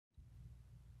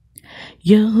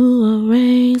Yahuwah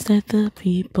reigns, let the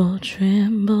people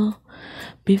tremble.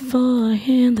 Before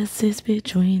him that sits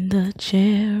between the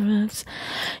cherubs,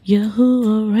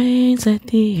 Yahuwah reigns, let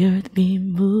the earth be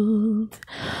moved.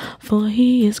 For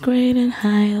he is great and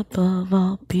high above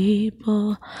all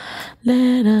people.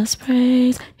 Let us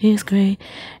praise his great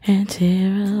and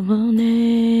terrible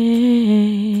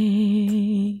name.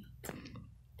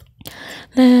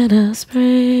 Let us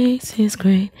praise his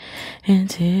great and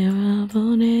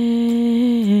terrible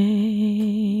name.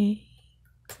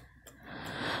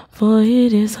 For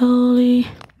it is holy,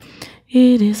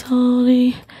 it is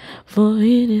holy, for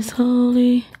it is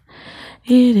holy,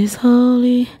 it is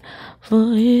holy,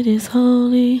 for it is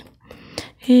holy,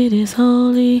 it is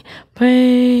holy.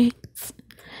 Praise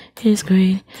his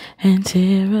great and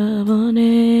terrible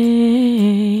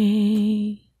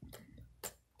name.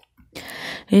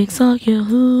 Exalt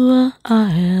Yahuwah our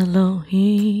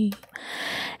Elohim,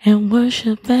 and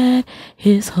worship at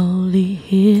his holy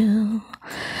hill.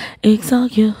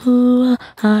 Exalt Yahuwah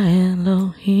our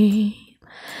Elohim,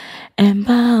 and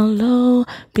bow low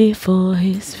before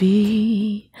his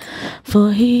feet.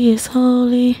 For he is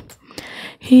holy,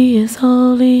 he is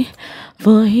holy,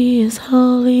 for he is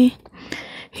holy,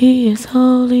 he is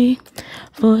holy,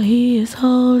 for he is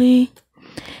holy,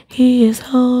 he is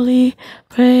holy.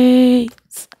 Praise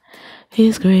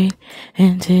his great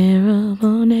and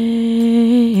terrible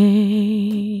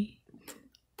name.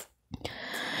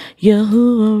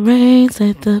 Yahuwah reigns,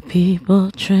 let the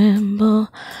people tremble.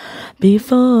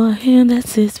 Before him that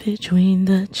sits between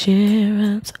the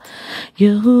cherubs,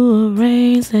 Yahuwah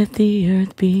reigns, let the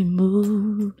earth be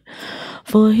moved.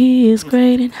 For he is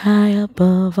great and high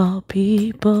above all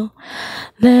people.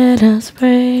 Let us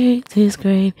praise his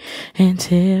great and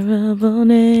terrible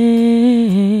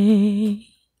name.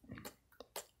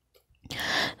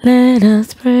 Let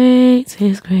us praise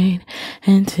his great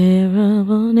and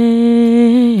terrible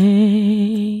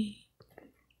name.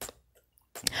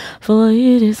 For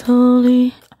it is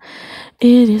holy,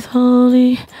 it is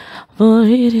holy, for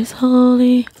it is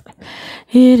holy,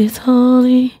 it is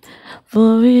holy,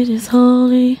 for it is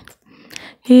holy,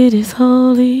 it is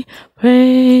holy.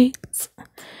 Praise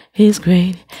his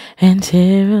great and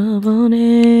terrible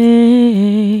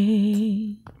name.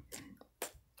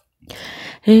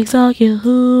 Exalt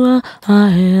Yahuwah our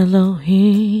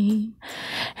Elohim,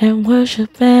 and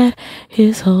worship at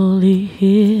his holy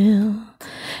hill.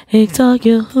 Exalt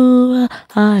Yahuwah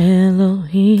our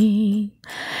Elohim,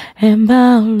 and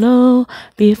bow low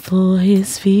before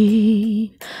his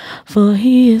feet. For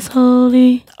he is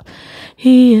holy,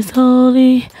 he is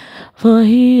holy, for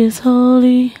he is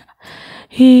holy,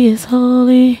 he is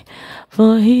holy,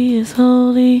 for he is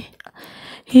holy,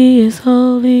 he is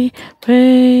holy.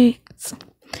 Praise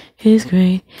his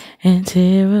great and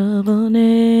terrible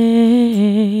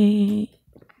name.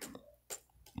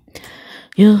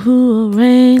 Yahuwah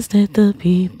reigns, let the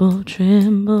people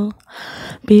tremble.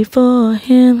 Before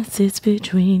him sits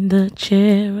between the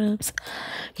cherubs.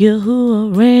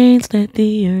 Yahuwah reigns, let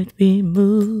the earth be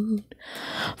moved.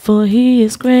 For he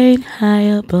is great, high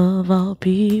above all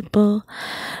people.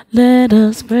 Let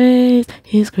us praise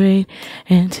his great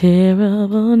and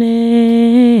terrible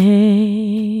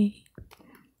name.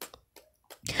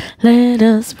 Let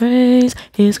us praise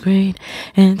his great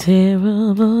and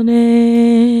terrible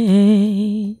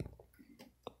name.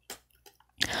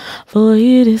 For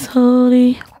it is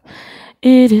holy,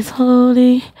 it is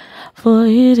holy, for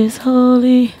it is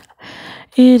holy,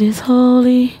 it is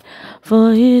holy,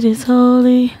 for it is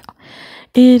holy,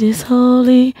 it is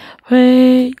holy.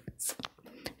 Praise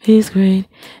his great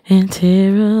and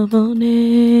terrible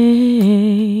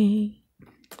name.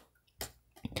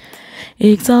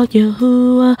 Exalt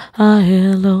Yahuwah our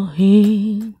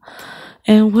Elohim,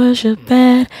 and worship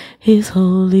at his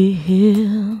holy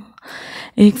hill.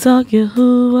 Exalt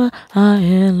Yahuwah our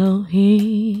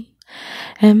Elohim,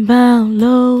 and bow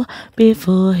low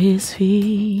before his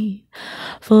feet.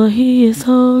 For he is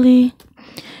holy,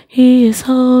 he is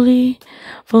holy,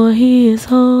 for he is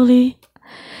holy,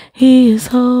 he is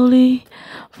holy,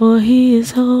 for he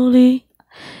is holy,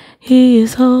 he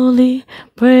is holy.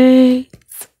 Praise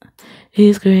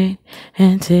his great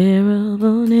and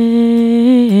terrible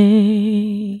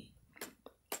name.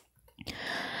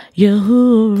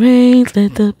 Yahuwah reigns,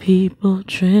 let the people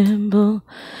tremble.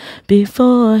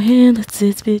 Before him that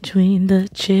sits between the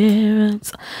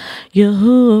cherubs,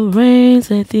 Yahuwah reigns,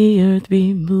 let the earth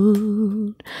be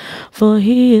moved. For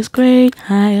he is great,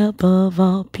 high above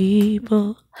all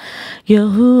people.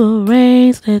 Yahuwah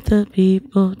reigns, let the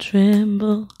people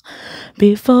tremble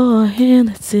before him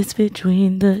that sits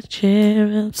between the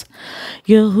cherubs.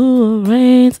 Yahuwah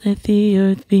reigns, let the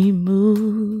earth be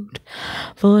moved,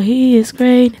 for he is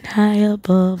great and high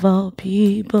above all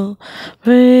people.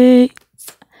 Praise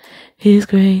his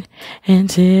great and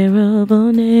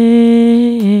terrible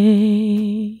name.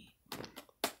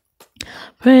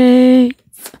 Praise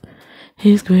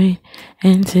his great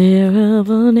and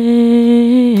terrible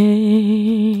name.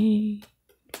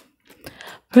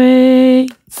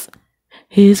 Praise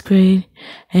his great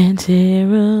and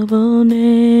terrible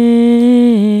name.